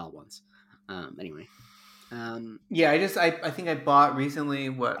everything everywhere all at once. Anyway. yeah, I think I bought recently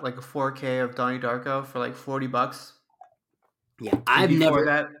like a 4K of Donnie Darko for like $40. Yeah, And I've before never.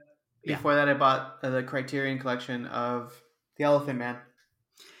 that, Yeah. before that, I bought the Criterion collection of The Elephant Man.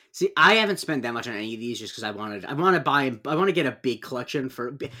 See, I haven't spent that much on any of these just because I want to get a big collection.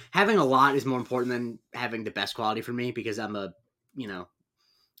 For having a lot is more important than having the best quality for me, because I'm a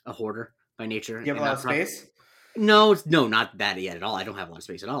hoarder by nature. You have a And lot of space. no, not that yet at all. I don't have a lot of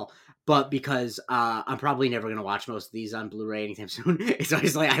space at all. But because I'm probably never going to watch most of these on Blu-ray anytime soon, it's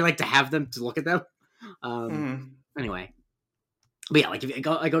always like I like to have them to look at them. Anyway, but yeah, like if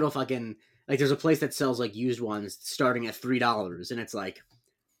I go to a fucking, like, there's a place that sells like used ones starting at $3, and it's like,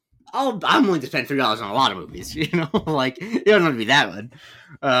 I'm willing to spend $3 on a lot of movies. Like, it don't have to be that good.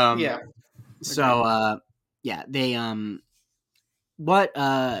 Yeah. So yeah, they what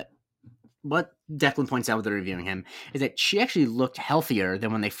Declan points out with reviewing him is that she actually looked healthier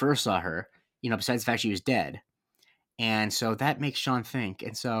than when they first saw her, besides the fact she was dead. And so that makes Shawn think.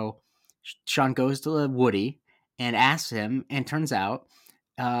 And so Shawn goes to Woody and asks him, and turns out,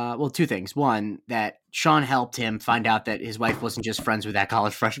 two things. One, that Shawn helped him find out that his wife wasn't just friends with that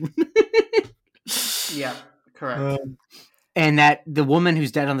college freshman. Yeah, correct. And that the woman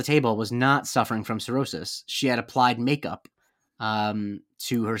who's dead on the table was not suffering from cirrhosis. She had applied makeup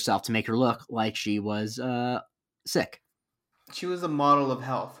to herself to make her look like she was sick. She was a model of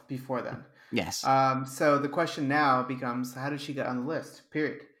health before then. Yes. So the question now becomes, how did she get on the list?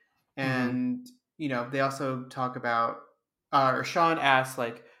 Period. And they also talk about, or Shawn asks,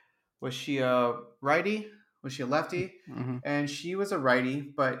 like, was she a righty? Was she a lefty? And she was a righty,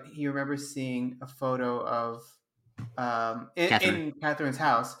 but he remembers seeing a photo of in Catherine's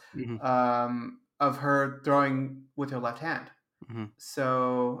house of her throwing with her left hand.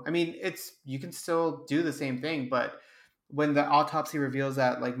 So, I mean, you can still do the same thing, but when the autopsy reveals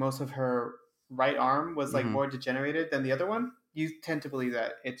that like most of her right arm was like more degenerated than the other one, you tend to believe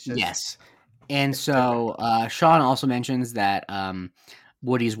that it's just yes. And so Shawn also mentions that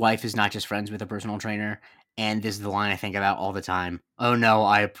Woody's wife is not just friends with a personal trainer, and this is the line I think about all the time. Oh no,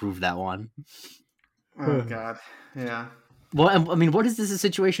 I approve that one. Oh God, yeah. Well, I mean, what is this a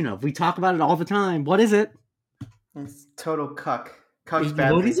situation of? We talk about it all the time. What is it? It's total cuck. What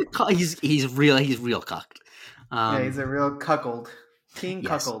is it? He's real cucked. Yeah, he's a real cuckold. King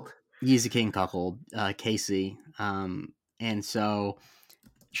yes, cuckold. He's a king cuckold, Casey. And so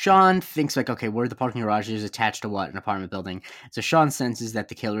Shawn thinks like, okay, where the parking garage is attached to what? An apartment building. So Shawn senses that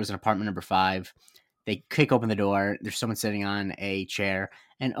the killer is in apartment number 5. They kick open the door. There's someone sitting on a chair.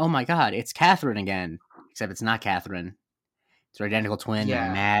 And oh my God, it's Catherine again. Except it's not Catherine. It's her identical twin,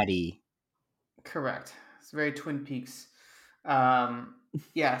 Maddie. Correct. It's very Twin Peaks.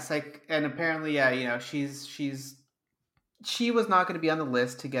 Yes, like, and apparently, yeah, she was not going to be on the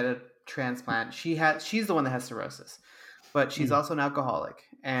list to get a transplant. She's the one that has cirrhosis, but she's also an alcoholic.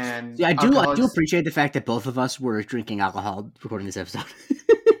 And I do appreciate the fact that both of us were drinking alcohol recording this episode.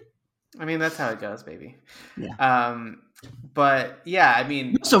 I mean, that's how it goes, baby. Yeah. But yeah, I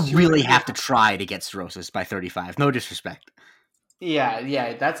mean, you also really have to try to get cirrhosis by 35. No disrespect.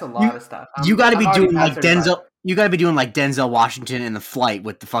 Yeah, that's a lot of stuff. You got to be doing like 35. Denzel. You got to be doing like Denzel Washington in The Flight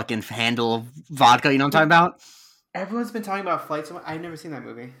with the fucking handle of vodka. You know what I'm talking about? Everyone's been talking about Flight so much. I've never seen that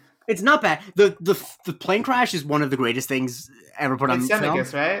movie. It's not bad. The plane crash is one of the greatest things ever put on film.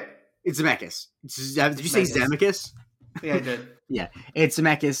 It's Zemeckis, right? It's Zemeckis. Did you say Zemeckis? Yeah, I did. Yeah, it's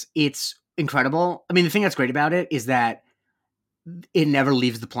Zemeckis. It's incredible. I mean, the thing that's great about it is that it never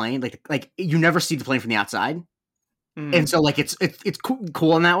leaves the plane. Like you never see the plane from the outside, and so like it's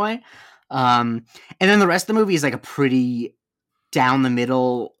cool in that way. And then the rest of the movie is like a pretty down the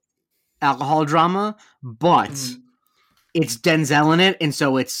middle alcohol drama, but it's Denzel in it, and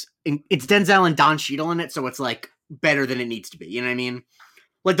so it's Denzel and Don Cheadle in it, so it's like better than it needs to be. You know what I mean?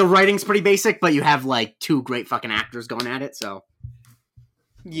 Like the writing's pretty basic, but you have like 2 great fucking actors going at it. So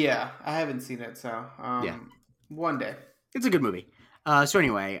yeah, I haven't seen it, so one day. It's a good movie. So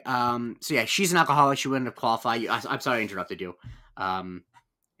anyway, so yeah, she's an alcoholic. She wouldn't have qualified. I'm sorry I interrupted you. And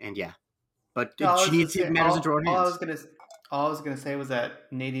yeah, but No, I she was needs just to take saying, matters into her hands. all I was gonna say was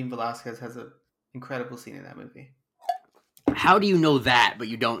that Nadine Velasquez has an incredible scene in that movie. How do you know that, but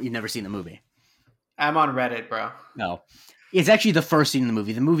you've never seen the movie? I'm on Reddit, bro. No. It's actually the first scene in the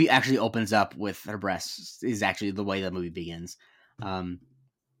movie. The movie actually opens up with her breasts, is actually the way the movie begins.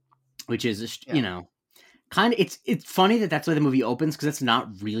 Which is, Yeah, kind of, it's funny that that's the way the movie opens, because that's not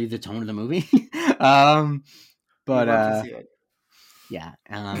really the tone of the movie. um, you but, love to see it. yeah.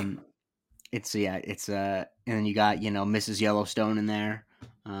 It's, and then you got, Mrs. Yellowstone in there.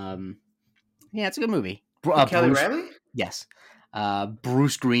 Yeah, it's a good movie. Kelly Bruce, Riley? yes.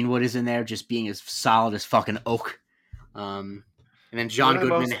 Bruce Greenwood is in there, just being as solid as fucking oak. And then One John of the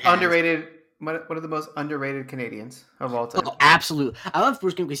Goodman most has. underrated. One of the most underrated Canadians of all time. Oh, absolutely. I love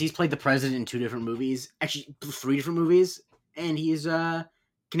Bruce Greenwood because he's played the president in 2 different movies, actually 3 different movies, and he's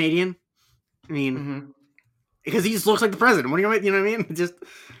Canadian. I mean, Mm-hmm. because he just looks like the president. What do you know what I mean? Just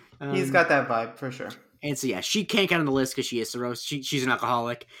He's got that vibe for sure. and so yeah, she can't get on the list because she is cirrhosis. She's an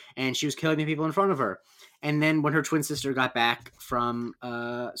alcoholic, and she was killing the people in front of her. And then when her twin sister got back from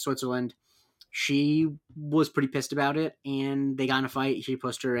Switzerland, she was pretty pissed about it, and they got in a fight. She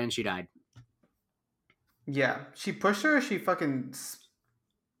pushed her, and she died. Yeah, she pushed her. Or she fucking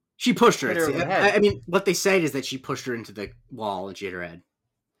She pushed her. hit her over the head. I mean, what they said is that she pushed her into the wall and she hit her head.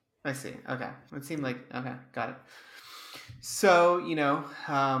 I see. Okay, it seemed like okay, got it. So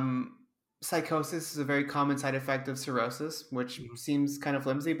psychosis is a very common side effect of cirrhosis, which seems kind of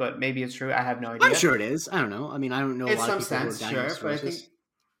flimsy, but maybe it's true. I have no I'm idea. sure it is. I don't know. I mean, I don't know a In lot of some people who are sense, diagnosed sure, with but cirrhosis.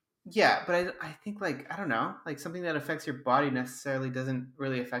 I think like I don't know, like something that affects your body necessarily doesn't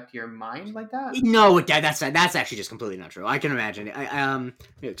really affect your mind like that. No, that's actually just completely not true. I can imagine it.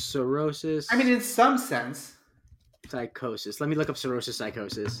 It's cirrhosis. I mean, in some sense. Psychosis. Let me look up cirrhosis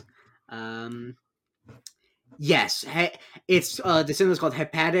psychosis. Yes, it's the symptom is called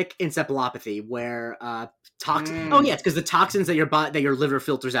hepatic encephalopathy, where toxin. Oh yeah, it's because the toxins that your liver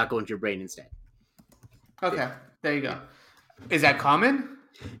filters out go into your brain instead. Okay, there you go. Is that common?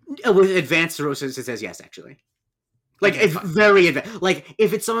 With advanced cirrhosis, it says yes, actually. Like Okay, it's fine. very advanced. Like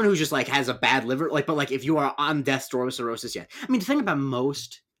if it's someone who's just like has a bad liver, but like if you are on death's door with cirrhosis, yeah. I mean, the thing about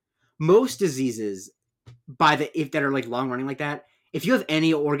most diseases if that are like long running like that, if you have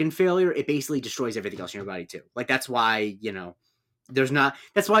any organ failure, it basically destroys everything else in your body too. Like that's why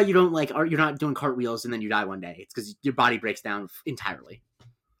that's why you don't you're not doing cartwheels and then you die one day. It's because your body breaks down entirely.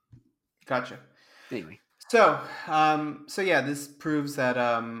 Gotcha. Anyway, so yeah, this proves that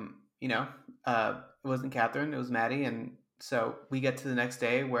it wasn't Catherine, it was Maddie, and so we get to the next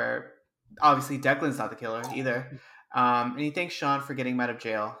day where obviously Declan's not the killer either, and he thanks Shawn for getting him out of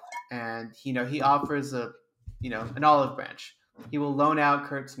jail, and he offers an olive branch. He will loan out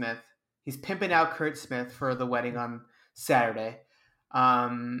Kurt Smith. He's pimping out Kurt Smith for the wedding on Saturday,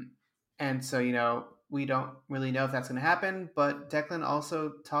 and so we don't really know if that's going to happen. But Declan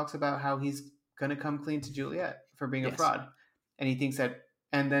also talks about how he's going to come clean to Juliet for being a fraud, and he thinks that,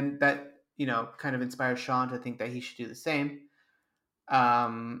 and then that kind of inspires Shawn to think that he should do the same.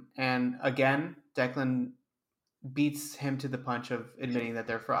 And again, Declan beats him to the punch of admitting that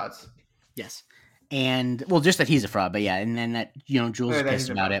they're frauds. Yes. And well, just that he's a fraud, but yeah, and then that Jules is pissed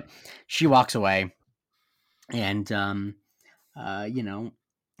about it. She walks away, and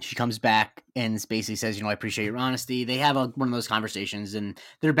she comes back and basically says, I appreciate your honesty. They have one of those conversations, and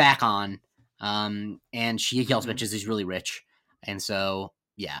they're back on. And she yells bitches. He's really rich, and so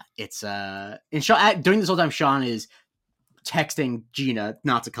yeah, it's and Shawn, during this whole time, Shawn is texting Gina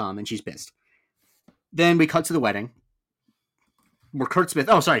not to come, and she's pissed. Then we cut to the wedding, where Kurt Smith.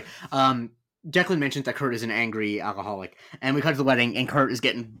 Oh, sorry. Declan mentions that Kurt is an angry alcoholic, and we cut to the wedding, and Kurt is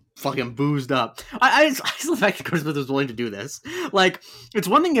getting fucking boozed up. I just love the fact that Kurt Smith was willing to do this. Like, it's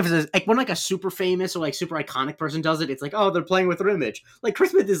one thing if it's when a super famous or like super iconic person does it, it's like, oh, they're playing with their image. Like, Kurt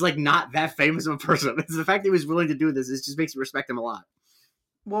Smith is like not that famous of a person. It's the fact that he was willing to do this. It just makes me respect him a lot.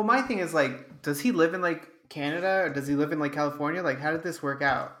 Well, my thing is like, does he live in like Canada or does he live in like California? Like, how did this work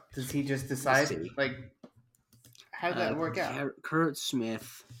out? Does he just decide like? How did that work out? Kurt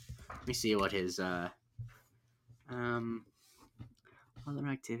Smith. Let me see what his other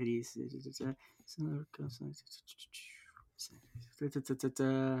activities. Yeah.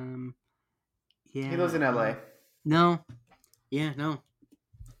 He lives in LA. No. Yeah, no.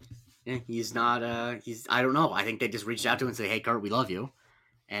 Yeah, he's not I don't know. I think they just reached out to him and said, "Hey Kurt, we love you."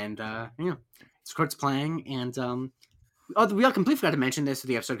 And it's Kurt's playing, and we completely forgot to mention this in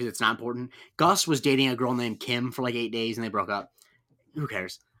the episode because it's not important. Gus was dating a girl named Kim for like 8 days and they broke up. Who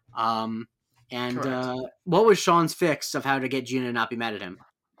cares? And Correct. what was Shawn's fix of how to get Gina to not be mad at him?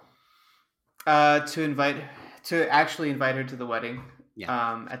 To invite to actually invite her to the wedding.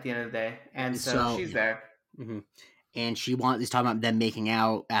 Yeah. At the end of the day, and so So she's there. hmm and is talking about them making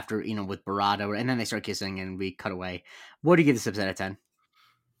out after with Barado, and then they start kissing, and we cut away. What do you give this episode out of 10?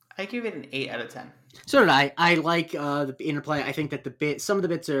 I give it an 8 out of 10. So did I. I like the interplay. I think that some of the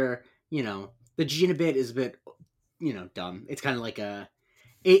bits are, the Gina bit is a bit, dumb. It's kind of like the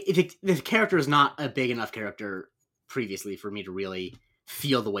character is not a big enough character previously for me to really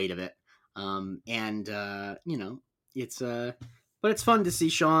feel the weight of it. And it's but it's fun to see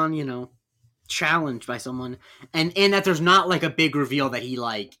Shawn, challenged by someone, and that there's not like a big reveal that he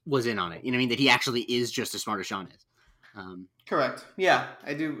like was in on it. You know what I mean? That he actually is just as smart as Shawn is. Correct. Yeah,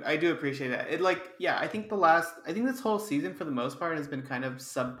 I do. I do appreciate that. It yeah. I think this whole season for the most part has been kind of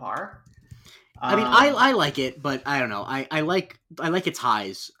subpar. I mean, I like it, but I don't know. I like its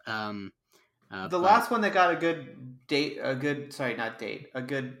highs. The But last one that got a good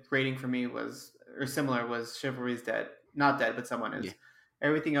rating for me was, or similar, was Chivalry's Dead. Not dead, but someone is. yeah,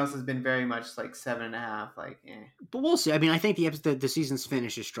 Everything else has been very much like 7.5. Like, eh. but we'll see. I mean, I think the season's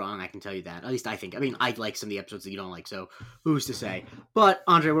finish is strong. I can tell you that. At least I think. I mean, I like some of the episodes that you don't like, so who's to say? But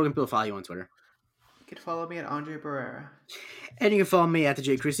Andre, where can people follow you on Twitter? You can follow me at Andre Barrera. And you can follow me at the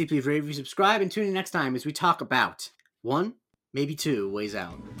J Christie. Please rate, review, subscribe, and tune in next time as we talk about one, maybe two ways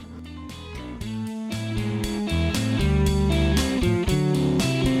out.